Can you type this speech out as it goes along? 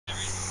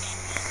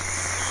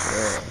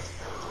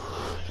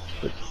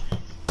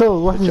So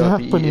what is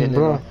happening,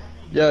 bro?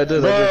 Yeah, I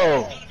did.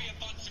 Bro!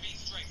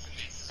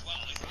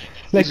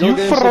 Like you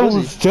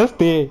froze just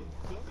there.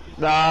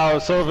 Nah,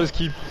 servers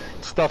keep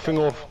stuffing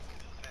off.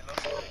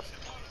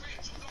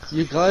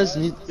 You guys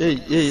need. Hey,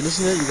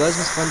 listen here. You guys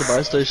must find the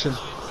buy station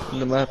in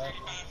the map.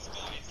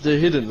 They're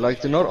hidden,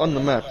 like they're not on the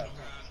map.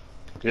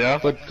 Yeah?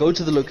 But go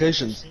to the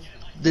locations.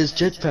 There's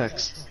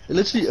jetpacks.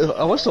 Literally,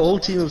 I watched a whole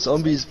team of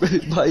zombies buy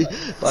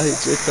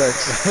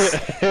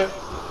jetpacks.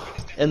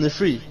 And they're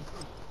free.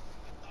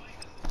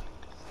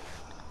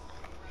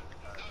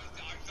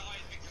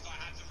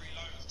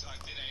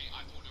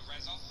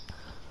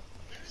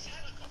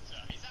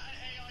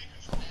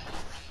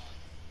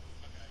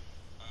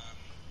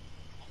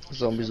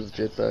 Zombies with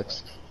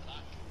jetpacks.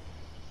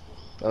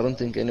 I don't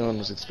think anyone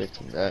was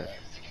expecting that.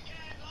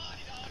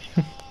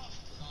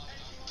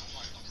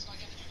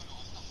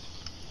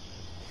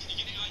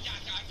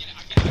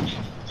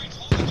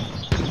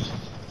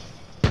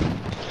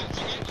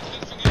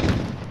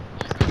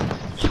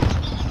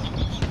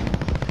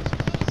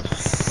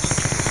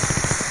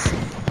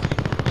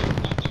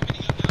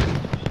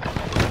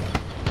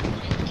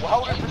 We're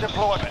holding for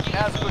deployment.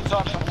 Now's a good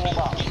time to warm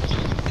up.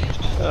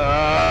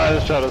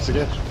 Let's try this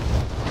again.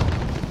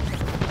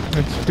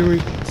 Let's do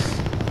it.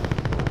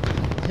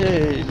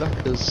 Hey, look,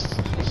 there's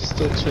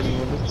still 20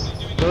 minutes.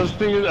 This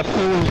thing is a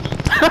fool.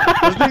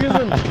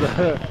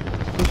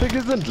 This thing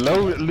isn't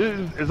low.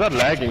 Is that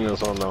lagging or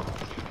something now?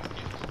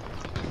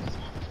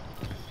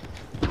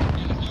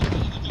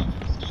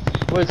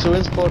 Wait, so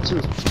when's part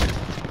 2?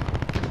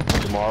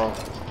 Tomorrow.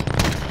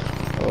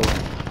 Oh.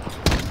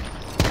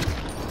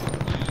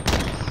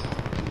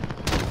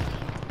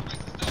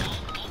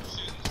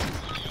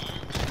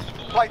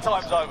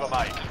 Playtime's over,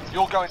 mate.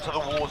 You're going to the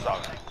war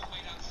zone.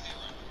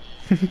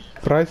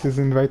 Price is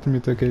inviting me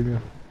to a game.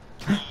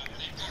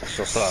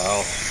 What the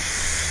hell?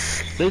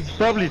 They're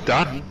probably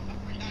done.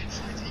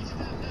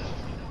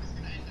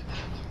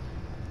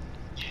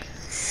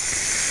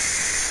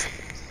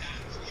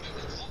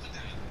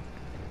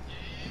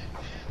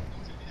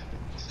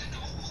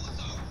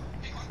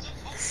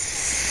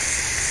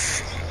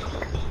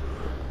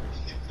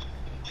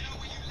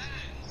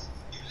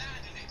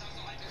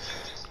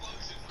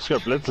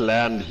 Script, let's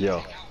land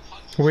here.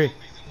 Wait.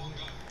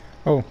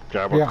 Oh.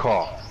 Grab a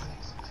car.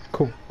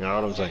 Cool. You know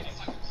what I'm saying?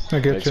 I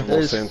get Makes you.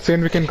 more sense.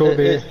 Then we can go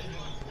there.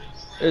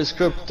 Hey,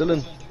 Script,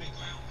 Dylan.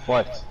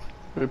 What?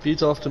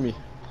 Repeat after me.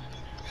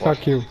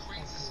 Fuck you.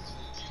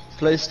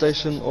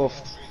 PlayStation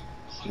off.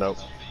 Nope.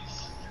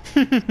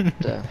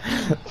 Damn.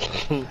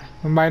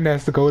 Mine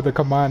has to go with the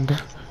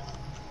command.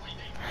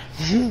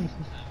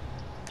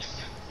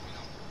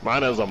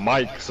 Mine has a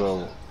mic,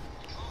 so.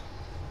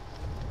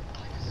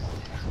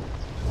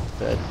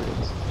 Bad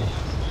feelings.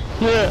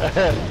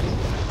 Yeah.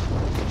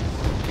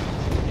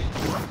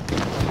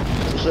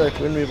 Shaq,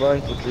 when we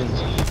buying for drinks?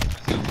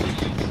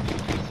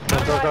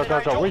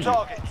 Go, wait.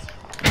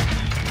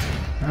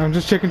 I'm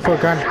just checking for a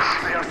gun. They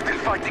are still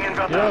fighting in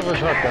Verdansk. Yeah, have a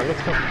shotgun,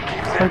 let's go.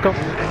 Let's go.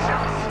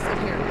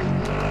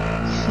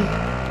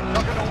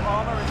 Juggernaut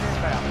armor is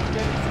inbound.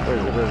 Get it.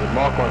 Where is it?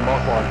 Mark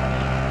one.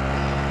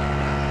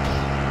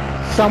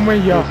 Somewhere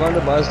We here. find a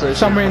buy station.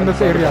 Somewhere in this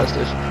Find a area. buy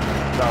station.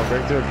 Now, I'm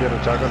going to get a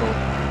juggernaut.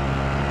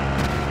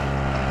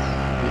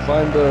 You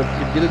find you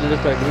get a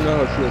jetpack, you know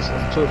how it feels.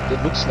 I'm sure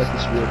it looks like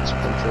it's weird to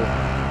control,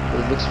 but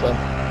it looks fun.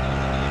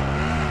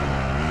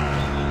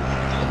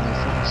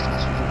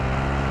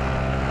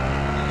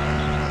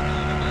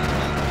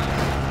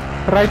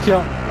 Right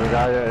here. The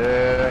guy,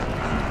 yeah.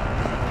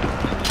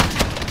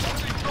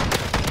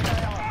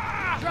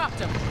 Dropped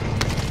him.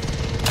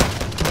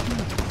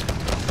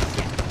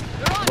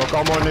 Go,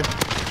 come on in.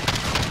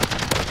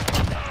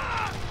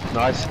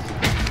 Nice.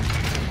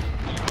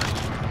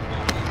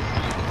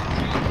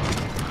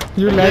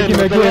 You lagging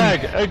with the again.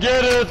 lag.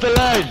 Again with the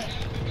lag.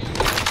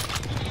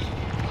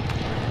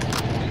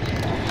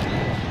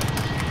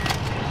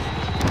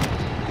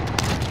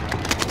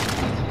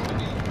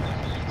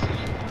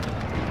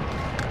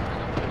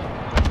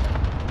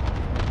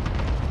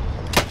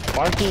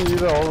 Parking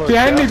either all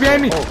Behind me. I'm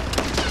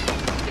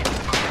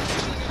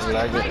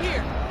lagging.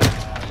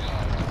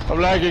 I'm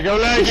lagging. You're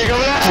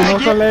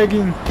also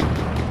lagging.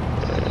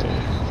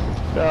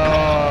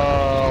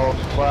 Oh,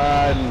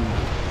 fun.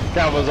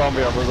 I'm a zombie.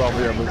 We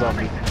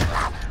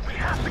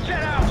have to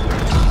get out.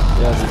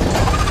 Yeah,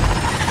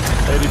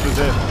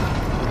 80%.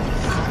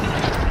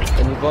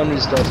 and you can't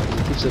restart,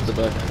 it keeps at the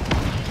back.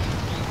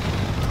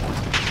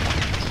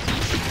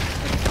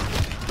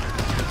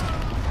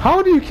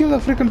 How do you kill a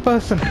freaking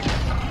person?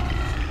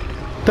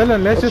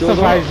 Dylan, let's just yours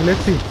survive.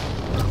 Let's see.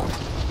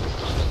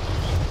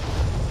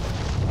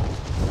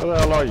 Where the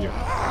hell are you?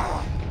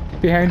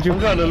 Behind you. I'm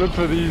trying to look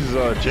for these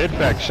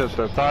jetpack shit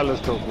that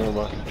Tyler's talking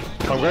about.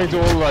 I'm going to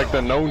all like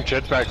the known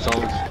jetpack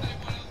songs.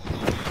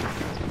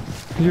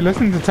 You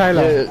listen to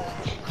Tyler. Yeah,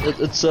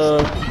 it's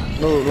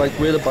no, like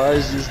where the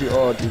buys usually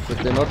are, dude, but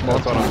they're not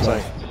marked. That's what I'm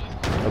saying.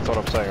 That's what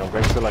I'm saying. I'm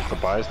going to like the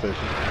buy station.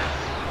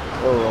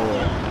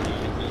 Oh.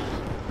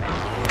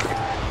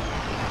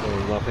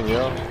 There's nothing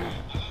here.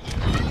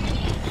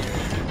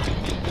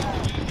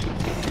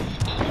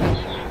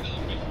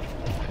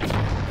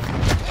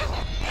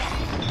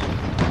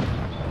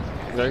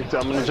 I'm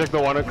gonna check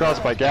the one across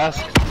by gas.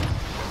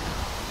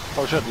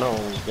 Oh shit, no,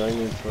 I'm going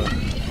in for it.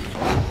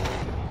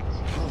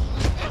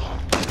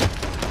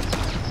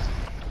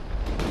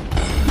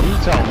 You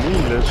tell me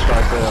let's try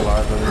to stay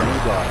alive and then you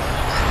die.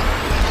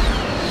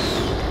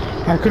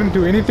 I couldn't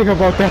do anything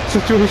about that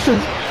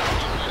situation.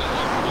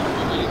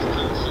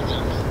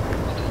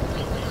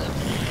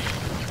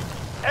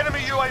 Enemy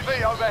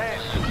UAV overhead.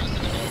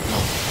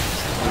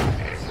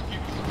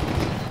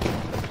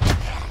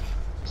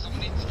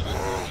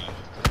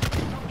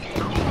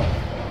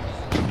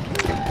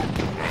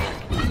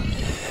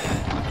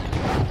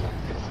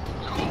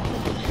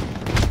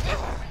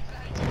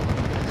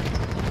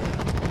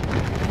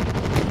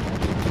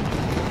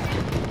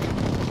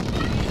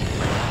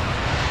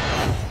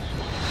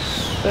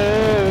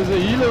 There's a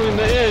helo in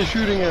the air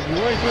shooting at me.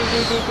 Wait.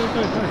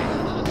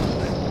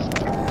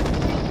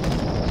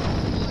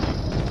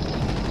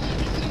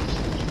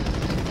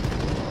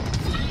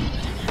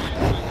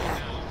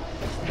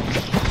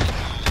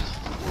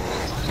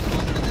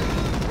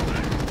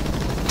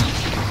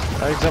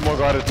 I think someone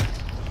got it.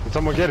 Did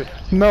someone get it?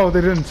 No,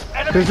 they didn't.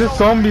 There's just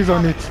zombies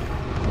on it.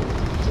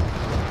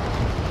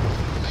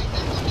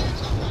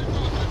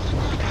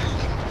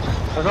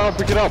 I can't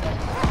pick it up.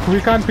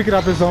 We can't pick it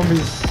up as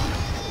zombies.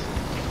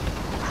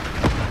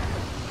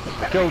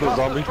 Killed a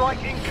zombie.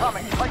 Strike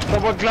incoming. Take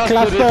Someone clustered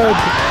it. Clustered.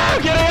 Ah,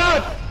 get it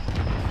out!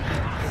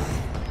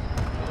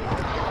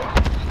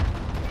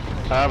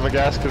 I have a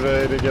gas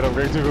grenade again. I'm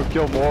going to go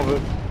kill more of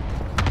it.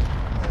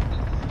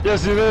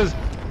 Yes, it is.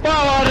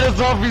 Wow, there's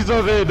zombies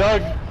over there,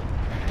 dog.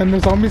 And the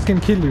zombies can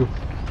kill you.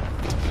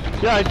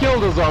 Yeah, I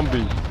killed a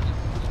zombie.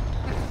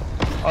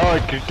 Oh,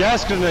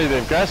 gas grenade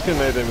him. Gas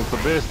grenade him. It's the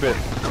best bet.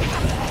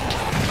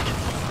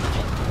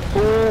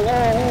 Oh.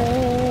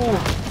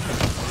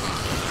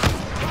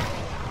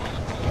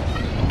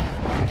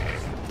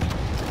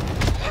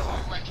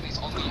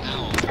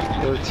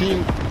 There's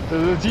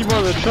a team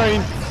on the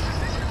train.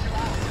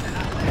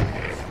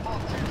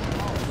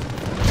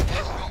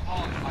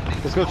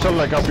 Let's go chill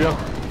like up here.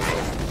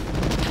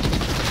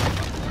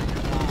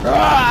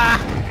 Ah!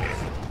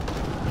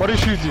 What are you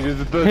shooting? Is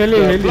it the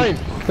Heli. plane?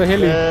 The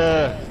heli.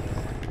 Yeah.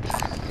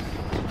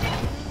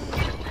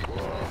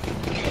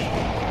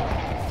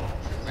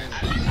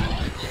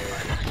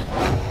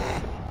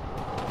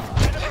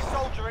 enemy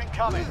soldier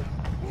incoming.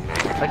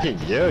 I can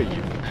hear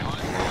you.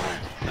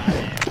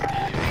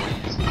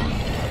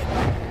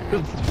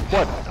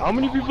 What? How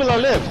many people are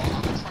left?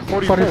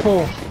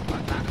 44.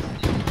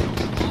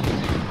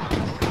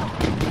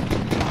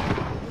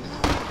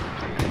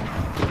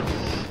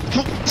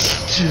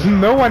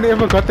 No one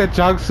ever got that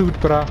jug suit,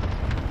 bruh.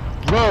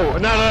 Bro,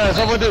 no,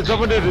 someone did.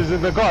 It's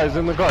in the car.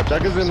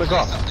 Jack is in the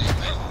car.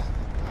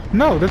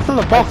 No, that's still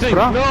a box,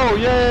 bruh. No,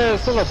 yeah,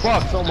 it's still a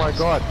box. Oh my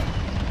god.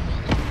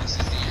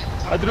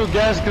 I threw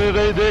gas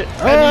grenade there.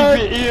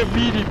 And he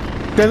EMP'd him.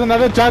 There's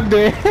another jug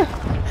there.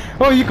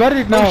 Oh, you got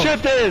it now. Oh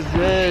shit, there is.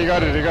 Yeah, you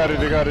got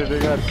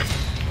it.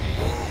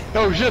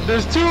 Oh shit,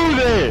 there's two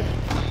there.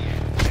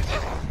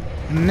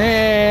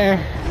 Nah.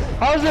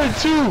 How's there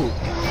two?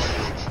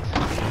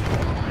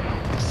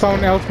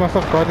 Someone else must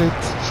have got it.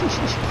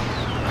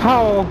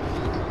 How?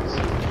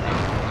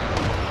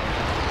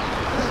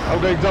 I'm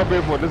going to top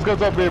airport. Let's go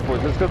top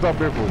airport.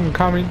 I'm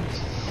coming.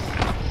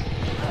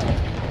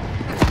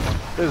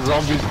 There's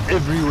zombies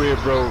everywhere,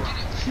 bro.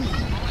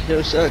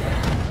 Yo, Shaq.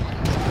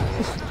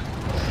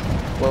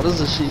 What does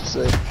the sheep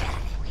say?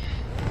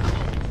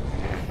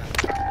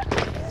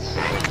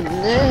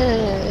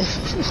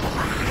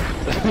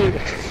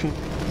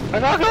 I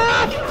got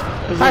up!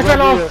 I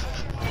fell off!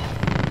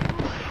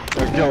 I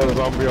killed a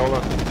zombie, hold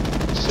on.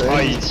 Oh,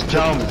 he's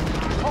jumped.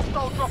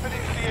 Hostile dropping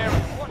into the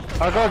area. Watch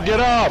the I can't get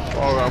up!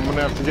 Oh, I'm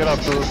gonna have to get up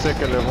to the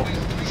second level.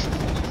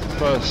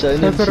 First. Shane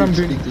and That's what I'm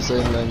sheep doing. speak the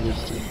same language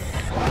too.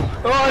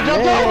 Oh, I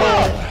jumped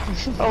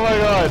over! Oh my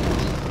god.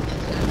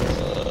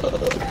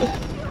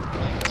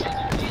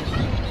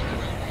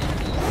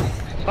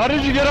 How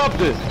did you get up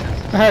this?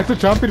 I have to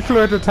jump it flew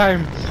at a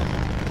time.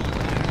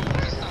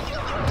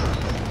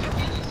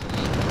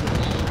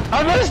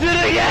 I missed it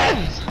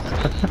again!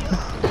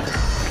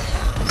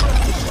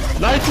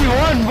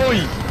 91,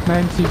 boy!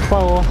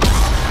 94.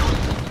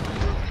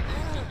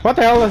 What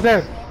the hell was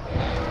that?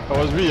 That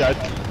was me. I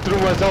threw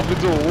myself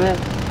into a wall.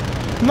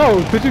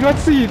 No, did you not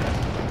see it?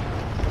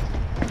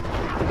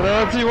 Did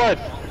I not see what?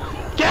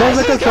 There's Gas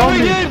like is a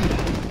coming zombie. in!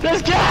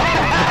 There's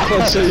gas!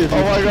 I'll show you.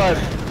 Oh my god!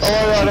 Oh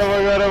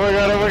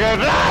my god!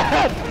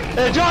 Run!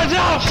 Hey, charge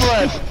up,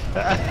 man!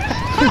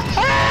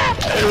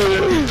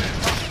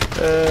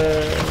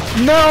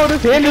 No,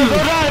 this heli!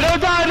 Don't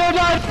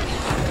die!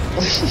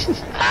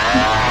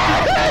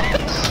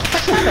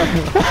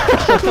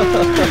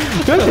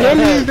 This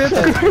heli, that's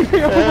going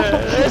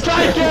It's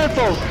slide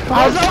cancel!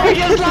 I'm sorry,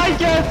 get slide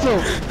cancel!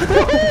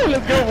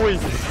 Let's go,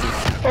 boys!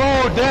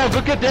 Oh damn,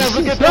 look at them!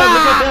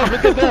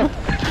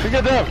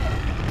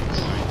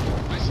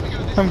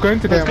 I'm going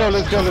to them.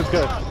 Let's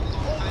go!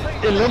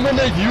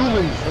 Eliminate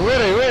humans! Where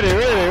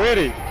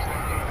they?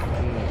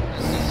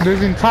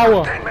 There's in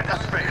tower.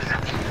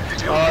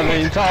 Oh, they're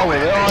in tower.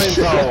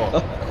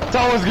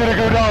 Tower's gonna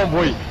go down,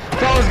 boy.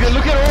 Tower's gonna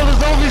look at all the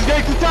zombies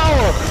going to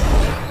tower.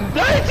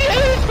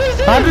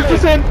 98%.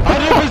 100%.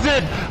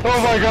 100%. Oh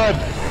my god.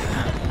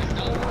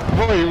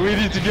 Boy, we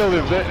need to kill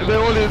them. They're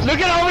all in. Look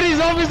at how many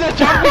zombies are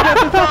jumping at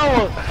the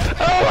tower.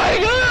 Oh my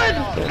god.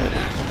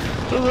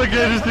 That's the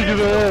greatest thing in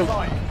the world.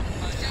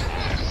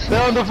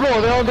 They're on the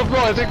floor. They're on the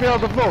floor. I think they're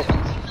on the floor.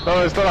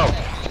 No, it's not out.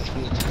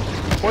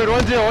 Wait,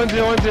 one's here.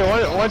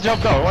 One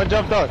jumped out. One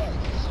jumped out.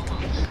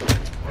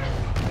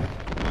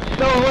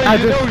 No, wait,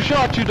 no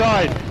shot, you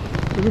died.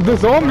 The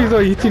zombies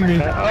are hitting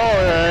me. Oh,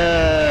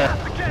 yeah.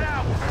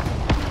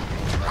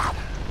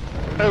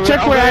 Hey,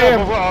 Check where I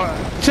am.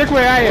 Check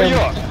where I am.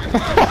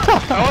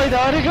 Oh, wait,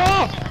 how'd he go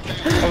up?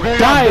 I'm going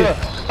Die.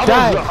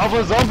 up. I'm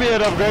a zombie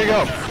and I'm going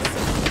up.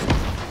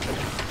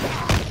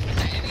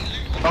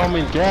 I'm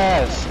in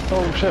gas.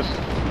 Oh shit.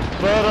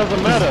 But it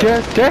doesn't matter.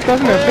 Gas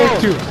doesn't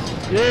affect you.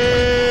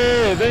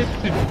 Yeah, they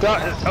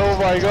die. Oh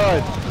my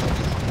god.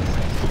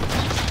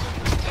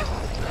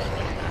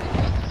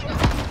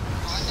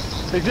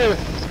 Exhibit.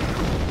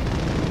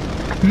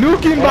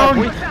 Nuke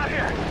inbound.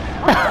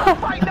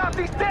 Fight out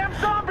these damn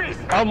zombies!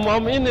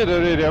 I'm in it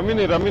already. I'm in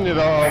it.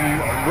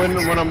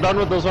 When I'm done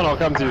with this one, I'll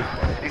come to you.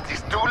 It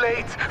is too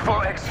late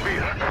for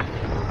exfil.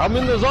 I'm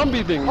in the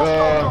zombie thing.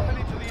 Dropping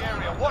into the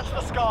area. Watch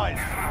the skies.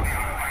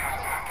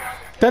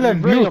 Tell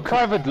him Bring a nuke.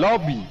 private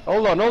lobby.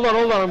 Hold on.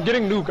 I'm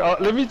getting nuke.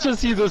 Let me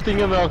just see this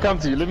thing and then I'll come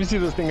to you. Let me see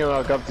this thing and then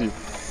I'll come to you.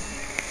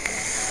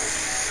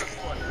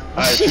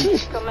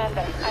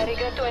 Commander, I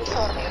regret to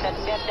inform you that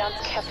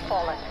Verdansk has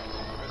fallen.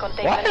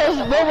 Why does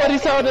nobody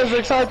sound as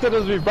excited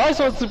as me? Bryce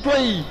wants to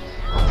play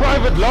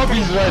private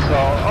lobbies right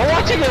now. I'm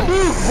watching a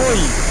nuke, boy.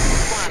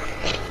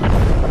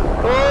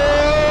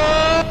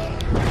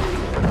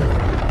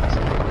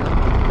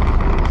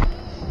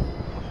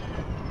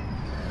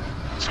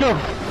 Scrub.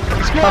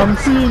 I'm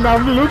seeing,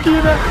 I'm looking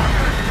at.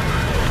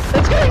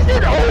 Let's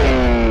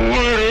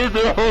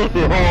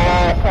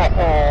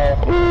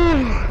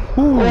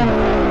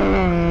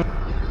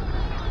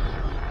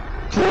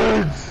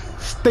go.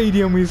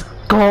 Stadium is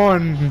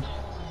gone.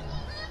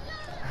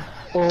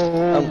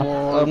 I'm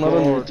not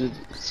unmuted,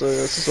 so I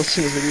was just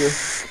watching the video.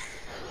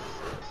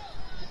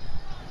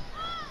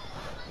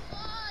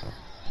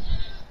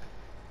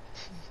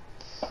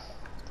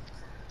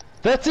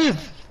 That's it.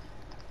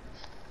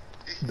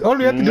 All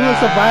we have to do is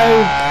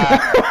survive.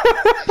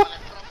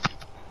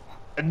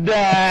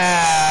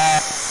 Nah.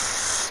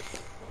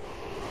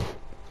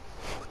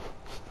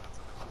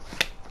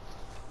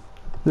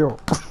 Yo.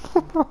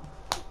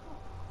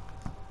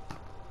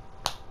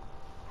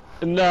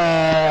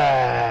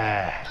 Nah.